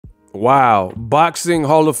Wow. Boxing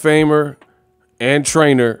Hall of Famer and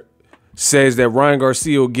trainer says that Ryan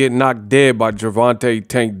Garcia will get knocked dead by Gervonta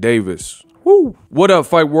Tank Davis. Woo. What up,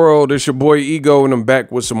 Fight World? It's your boy Ego, and I'm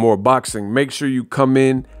back with some more boxing. Make sure you come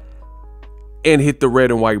in and hit the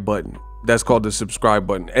red and white button. That's called the subscribe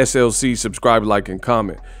button. SLC, subscribe, like, and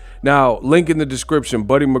comment. Now, link in the description.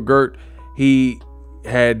 Buddy McGirt, he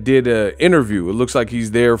did an interview. It looks like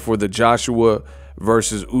he's there for the Joshua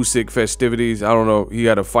versus Usyk festivities. I don't know. He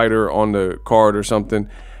had a fighter on the card or something.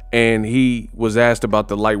 And he was asked about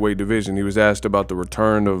the lightweight division. He was asked about the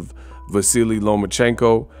return of Vasily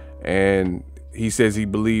Lomachenko. And he says he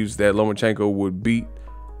believes that Lomachenko would beat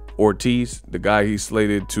Ortiz, the guy he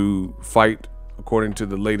slated to fight, according to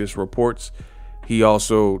the latest reports. He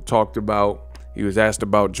also he was asked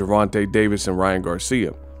about Gervonta Davis and Ryan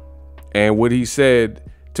Garcia. And what he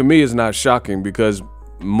said, to me, is not shocking because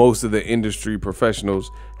most of the industry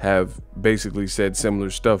professionals have basically said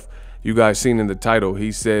similar stuff. You guys seen in the title,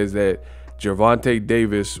 he says that Gervonta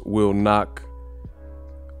Davis will knock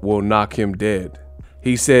him dead.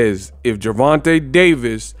 He says if Gervonta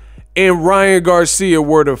Davis and Ryan Garcia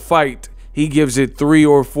were to fight, he gives it 3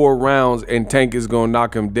 or 4 rounds and Tank is gonna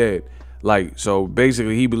knock him dead. Like, so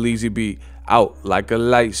basically he believes he'd be out like a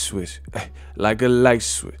light switch, like a light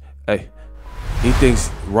switch. Hey, he thinks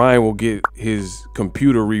Ryan will get his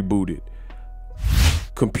computer rebooted.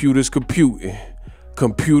 Computers computing.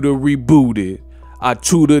 Computer rebooted. I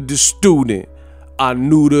tutored the student. I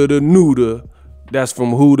neuter the neuter. That's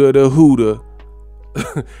from Hooter to Hooter.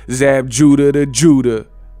 Zab Judah to Judah.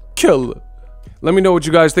 Killer. Let me know what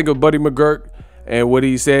you guys think of Buddy McGirt and what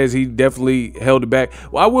he says. He definitely held it back.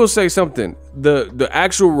 Well, I will say something. The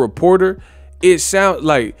actual reporter, it sounds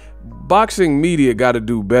like boxing media got to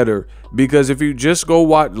do better, because if you just go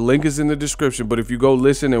watch, the link is in the description, but if you go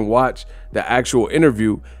listen and watch the actual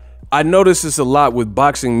interview, I notice this a lot with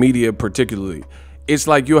boxing media particularly. It's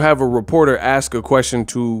like you'll have a reporter ask a question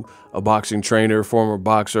to a boxing trainer, former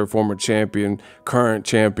boxer, former champion, current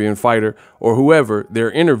champion, fighter, or whoever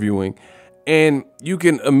they're interviewing, and you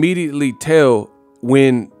can immediately tell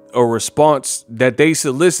when a response that they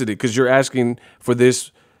solicited, because you're asking for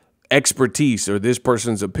this expertise or this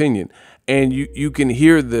person's opinion, and you can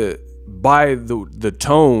hear by the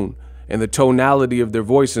tone and the tonality of their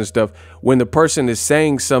voice and stuff, when the person is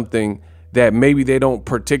saying something that maybe they don't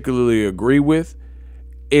particularly agree with,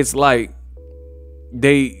 it's like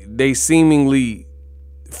they seemingly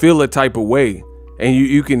feel a type of way, and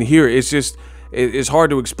you can hear it. It's just, it's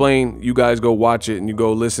hard to explain. You guys go watch it and you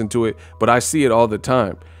go listen to it, but I see it all the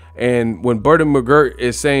time. And when Buddy McGirt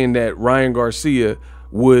is saying that Ryan Garcia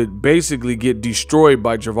would basically get destroyed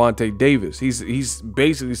by Gervonta Davis, he's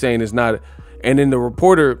basically saying it's not. And then the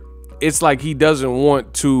reporter, it's like he doesn't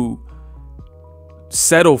want to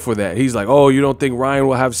settle for that. He's like, oh, you don't think Ryan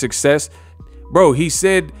will have success? Bro, he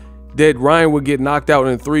said that Ryan would get knocked out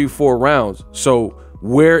in 3-4 rounds. So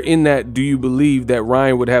where in that do you believe that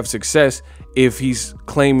Ryan would have success if he's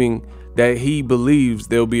claiming that he believes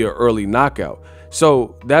there'll be an early knockout?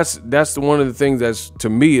 So that's one of the things that's, to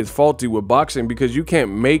me, is faulty with boxing, because you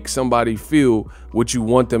can't make somebody feel what you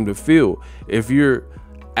want them to feel. If you're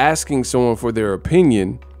asking someone for their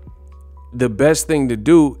opinion, the best thing to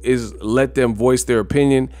do is let them voice their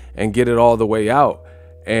opinion and get it all the way out,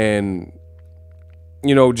 and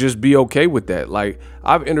just be okay with that. Like,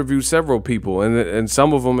 I've interviewed several people, and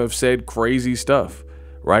some of them have said crazy stuff,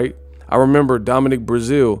 right? I remember Dominic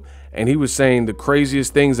Brazil, and he was saying the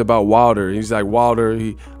craziest things about Wilder. He's like, Wilder,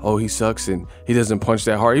 he sucks and he doesn't punch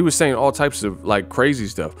that hard. He was saying all types of like crazy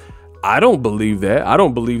stuff. I don't believe that. I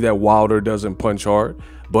don't believe that Wilder doesn't punch hard.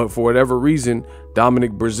 But for whatever reason,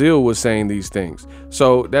 Dominic Brazil was saying these things.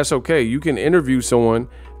 So that's okay. You can interview someone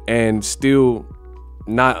and still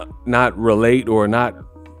not relate or not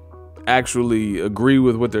actually agree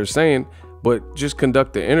with what they're saying, but just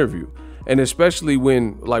conduct the interview. And especially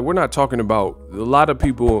when, like, we're not talking about a lot of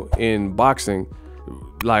people in boxing,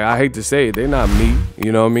 like, I hate to say it, they're not me,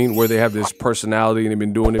 you know what I mean? Where they have this personality and they've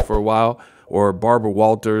been doing it for a while, or Barbara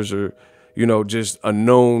Walters, or, just a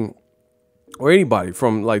known, or anybody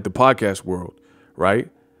from like the podcast world, right?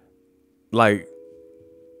 Like,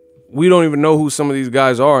 we don't even know who some of these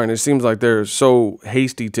guys are, and it seems like they're so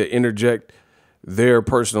hasty to interject their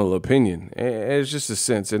personal opinion. And it's just a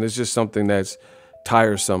sense, and it's just something that's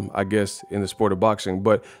tiresome, I guess, in the sport of boxing.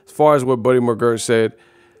 But as far as what Buddy McGirt said,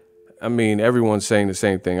 I mean, everyone's saying the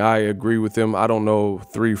same thing. I agree with him. I don't know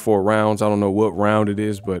 3-4 rounds. I don't know what round it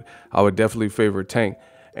is, but I would definitely favor Tank.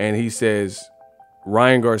 And he says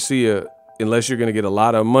Ryan Garcia, unless you're going to get a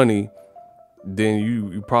lot of money, then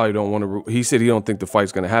you probably don't want to. He said he don't think the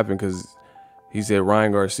fight's going to happen because he said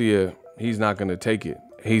Ryan Garcia, he's not going to take it.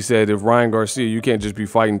 he said, if Ryan Garcia, you can't just be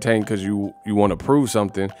fighting Tank because you want to prove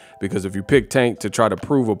something, because if you pick Tank to try to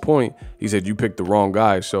prove a point, he said you picked the wrong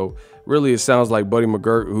guy. So really, it sounds like Buddy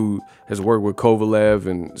McGirt, who has worked with Kovalev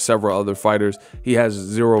and several other fighters, he has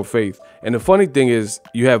zero faith. And the funny thing is,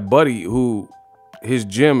 you have Buddy, who his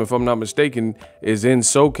gym, if I'm not mistaken, is in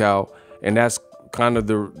SoCal, and that's kind of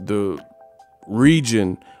the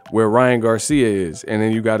region where Ryan Garcia is. And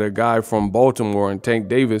then you got a guy from Baltimore and Tank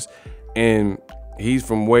Davis, and he's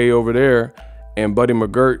from way over there, and Buddy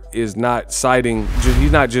McGirt is not citing,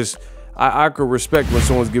 he's not just, I could respect when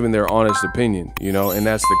someone's giving their honest opinion, you know, and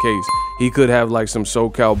that's the case. He could have like some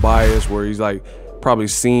SoCal bias where he's like probably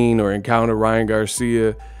seen or encountered Ryan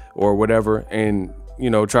Garcia or whatever, and,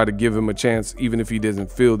 you know, try to give him a chance, even if he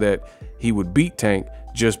doesn't feel that he would beat Tank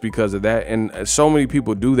just because of that. And so many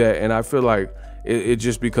people do that, and I feel like it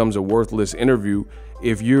just becomes a worthless interview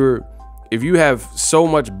if you have so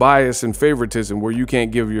much bias and favoritism where you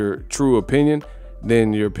can't give your true opinion.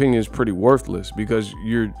 Then your opinion is pretty worthless, because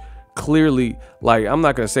you're clearly, like, I'm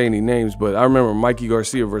not gonna say any names, but I remember Mikey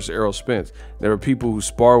Garcia versus Errol Spence. There were people who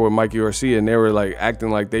sparred with Mikey Garcia, and they were like acting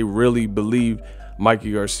like they really believed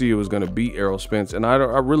Mikey Garcia was gonna beat Errol Spence, and I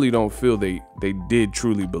really don't feel they did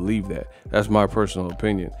truly believe that. That's my personal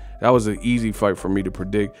opinion. That was an easy fight for me to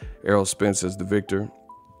predict Errol Spence as the victor,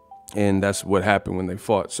 and that's what happened when they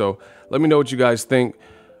fought. So let me know what you guys think.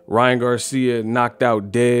 Ryan Garcia knocked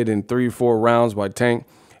out dead in 3-4 rounds by Tank.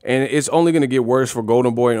 And it's only going to get worse for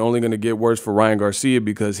Golden Boy, and only going to get worse for Ryan Garcia,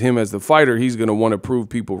 because him as the fighter, he's going to want to prove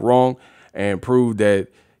people wrong and prove that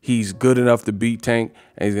he's good enough to beat Tank.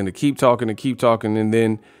 And he's going to keep talking and keep talking. And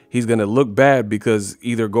then he's going to look bad because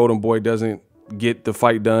either Golden Boy doesn't get the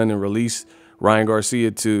fight done and release Ryan Garcia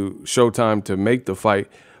to Showtime to make the fight,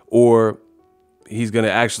 or he's going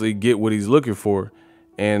to actually get what he's looking for.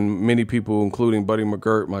 And many people, including Buddy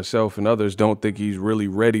McGirt, myself, and others, don't think he's really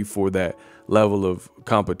ready for that level of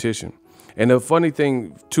competition. And the funny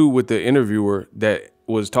thing, too, with the interviewer that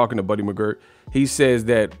was talking to Buddy McGirt, he says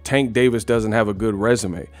that Tank Davis doesn't have a good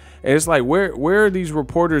resume. And it's like, where are these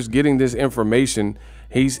reporters getting this information?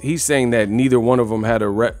 He's saying that neither one of them had a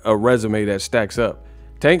resume that stacks up.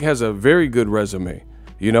 Tank has a very good resume,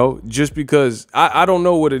 you know, just because I don't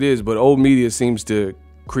know what it is, but old media seems to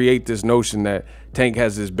create this notion that Tank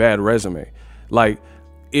has this bad resume. Like,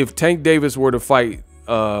 if Tank Davis were to fight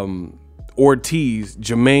Jermaine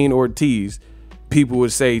Ortiz, people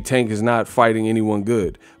would say Tank is not fighting anyone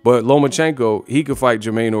good. But Lomachenko, he could fight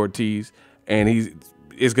Jermaine Ortiz, and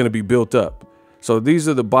it's going to be built up. So these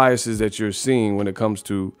are the biases that you're seeing when it comes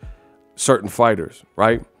to certain fighters,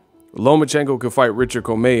 right? Lomachenko could fight Richard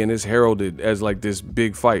Comey, and it's heralded as like this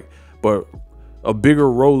big fight. But a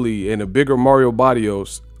bigger Rolly and a bigger Mario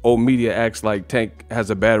Barrios, old media acts like Tank has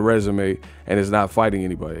a bad resume and is not fighting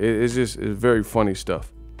anybody. It's very funny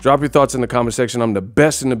stuff. Drop your thoughts in the comment section. I'm the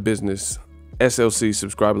best in the business. SLC,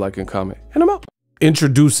 subscribe, like, and comment, and I'm out.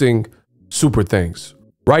 Introducing Super Thanks.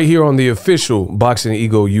 Right here on the official Boxing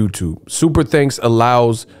Ego YouTube. Super Thanks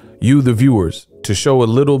allows you, the viewers, to show a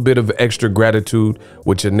little bit of extra gratitude,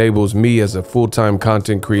 which enables me as a full-time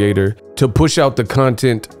content creator to push out the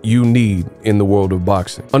content you need in the world of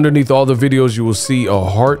boxing. Underneath all the videos, you will see a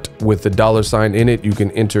heart with the $sign in it. You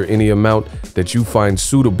can enter any amount that you find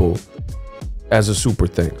suitable as a super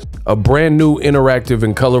thanks. A brand new, interactive,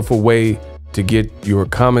 and colorful way to get your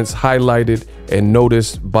comments highlighted and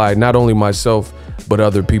noticed by not only myself, but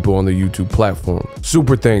other people on the YouTube platform.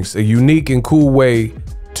 Super thanks, a unique and cool way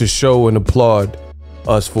to show and applaud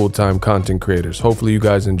us full-time content creators. Hopefully you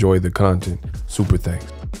guys enjoy the content. Super thanks.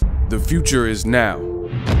 The future is now.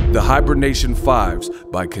 The Hibernation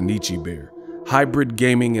 5s by Kenichi Bear. Hybrid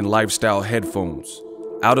gaming and lifestyle headphones.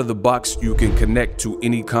 Out of the box, you can connect to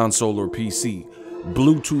any console or PC.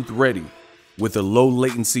 Bluetooth ready with a low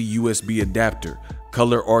latency USB adapter,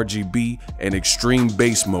 color RGB, and extreme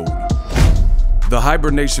bass mode. The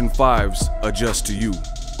Hibernation 5s adjust to you.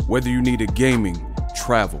 Whether you need a gaming,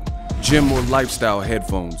 travel, gym, or lifestyle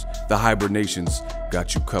headphones, the Hibernations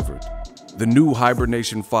got you covered. The new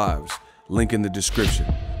Hibernation 5s, link in the description.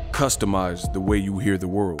 Customize the way you hear the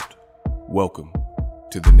world. Welcome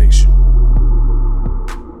to the nation.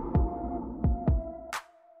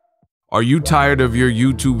 Are you tired of your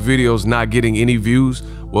YouTube videos not getting any views?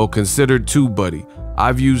 Well, consider TubeBuddy.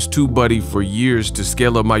 I've used TubeBuddy for years to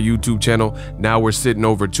scale up my YouTube channel. Now we're sitting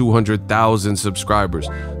over 200,000 subscribers.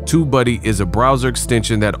 TubeBuddy is a browser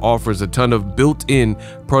extension that offers a ton of built-in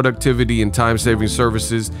productivity and time-saving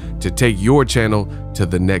services to take your channel to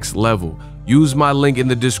the next level. Use my link in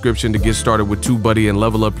the description to get started with TubeBuddy and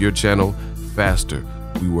level up your channel faster.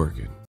 We working.